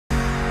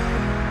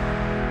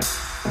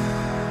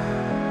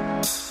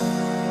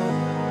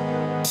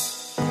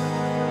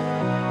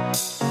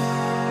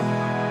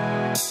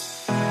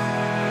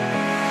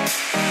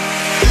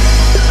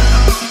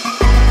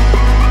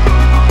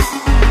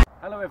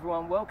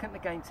everyone, welcome to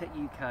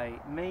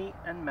GametechUK. Me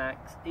and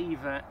Max,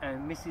 Eva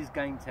and Mrs.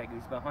 GameTech,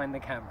 who's behind the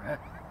camera.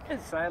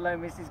 Say hello,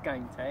 Mrs.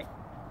 GameTech.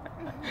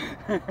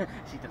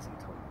 She doesn't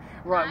talk.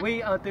 Right,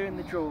 we are doing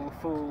the draw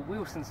for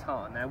Wilson's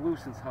Heart. Now,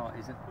 Wilson's Heart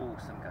is an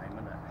awesome game,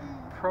 isn't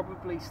it?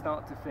 Probably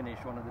start to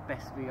finish one of the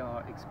best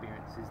VR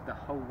experiences the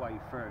whole way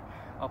through.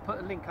 I'll put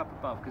a link up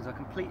above because I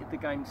completed the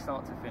game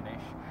start to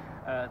finish.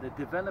 The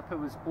developer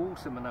was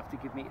awesome enough to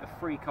give me a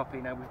free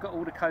copy. Now, we've got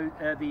all the code,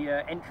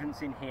 the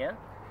entrance in here.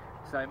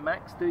 So,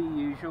 Max, do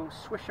your usual,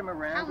 swish them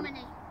around. How many?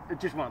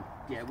 Just one.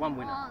 Yeah, one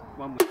winner.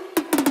 One winner.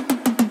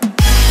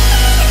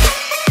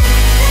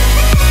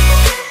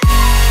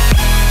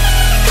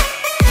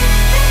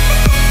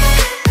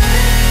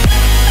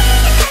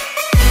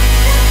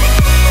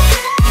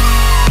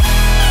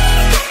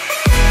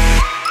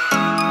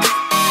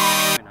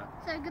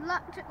 So good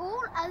luck to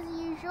all as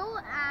usual,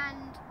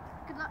 and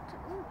good luck to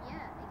all,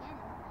 yeah, again.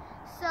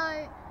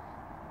 So,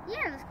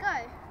 yeah, let's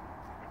go.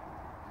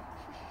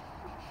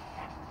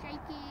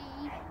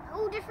 Shaky.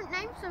 All different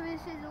names, so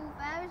this is all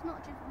fair. It's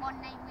not just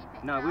one name we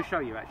picked No, out. we'll show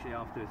you actually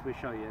afterwards. We'll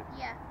show you.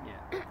 Yeah.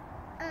 Yeah.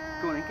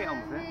 Go on and get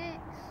on with it.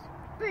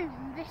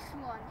 Boom, this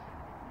one.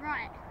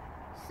 Right.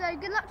 So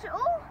good luck to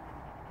all.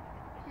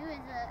 Who is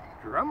it?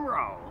 Drum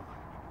roll.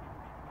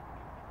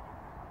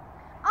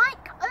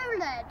 Ike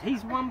OLED.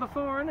 He's won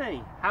before, hasn't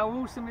he? How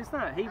awesome is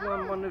that? He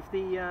won one of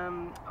the,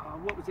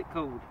 what was it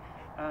called?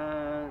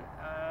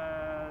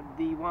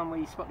 The one where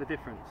you spot the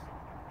difference.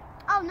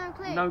 Oh, no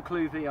clue. No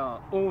Clue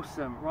VR.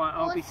 Awesome. Right,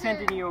 I'll be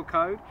sending you your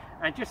code,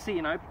 and just so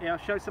you know, I'll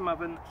show some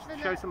other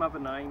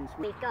names.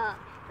 We've got,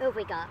 who have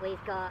we got?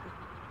 We've got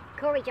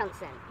Corey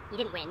Johnson. You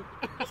didn't win.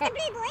 It's the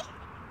blue boy.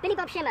 Billy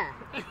Bob Shimmer.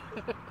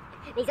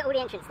 These are all the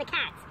entrants. The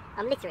cat.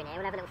 I'm littering here.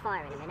 We'll have a little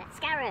fire in a minute.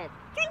 Scarab.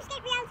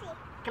 Dreamscape Reality.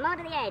 Command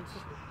of the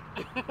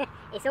Edge.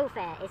 It's all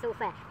fair. It's all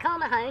fair. Carl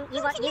Mahone.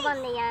 You won the.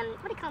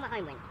 What did Carl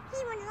Mahone win?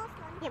 He won the last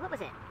one. Yeah. What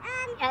was it?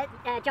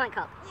 Giant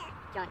Cop. Yeah.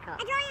 Giant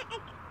Cop.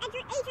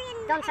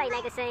 Adrian. Dante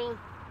Legacy.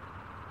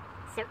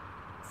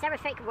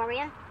 Seraphic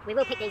Warrior. We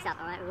will pick these up.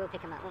 All right. We will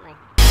pick them up, won't we?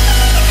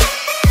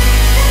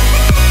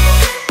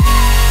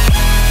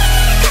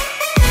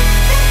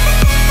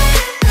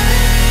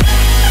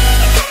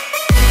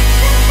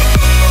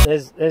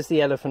 There's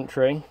the elephant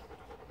tree.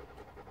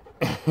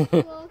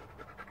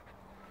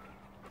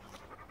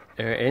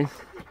 There it is.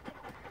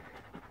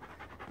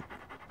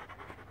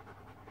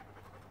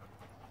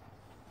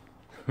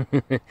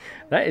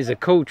 That is a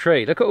cool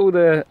tree. Look at all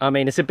the... I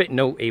mean, it's a bit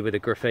naughty with the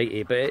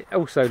graffiti, but it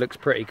also looks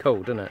pretty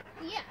cool, doesn't it?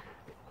 Yeah.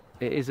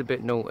 It is a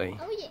bit naughty.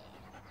 Oh, yeah.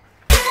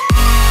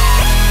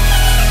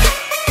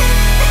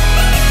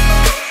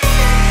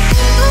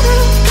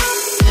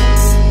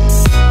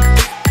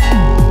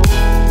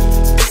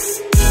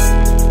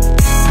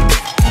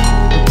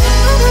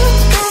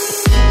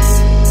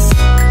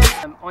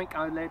 Ike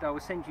OLED, I will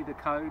send you the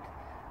code,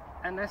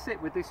 and that's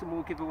it. We'll do some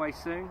more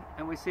giveaways soon,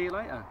 and we'll see you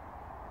later.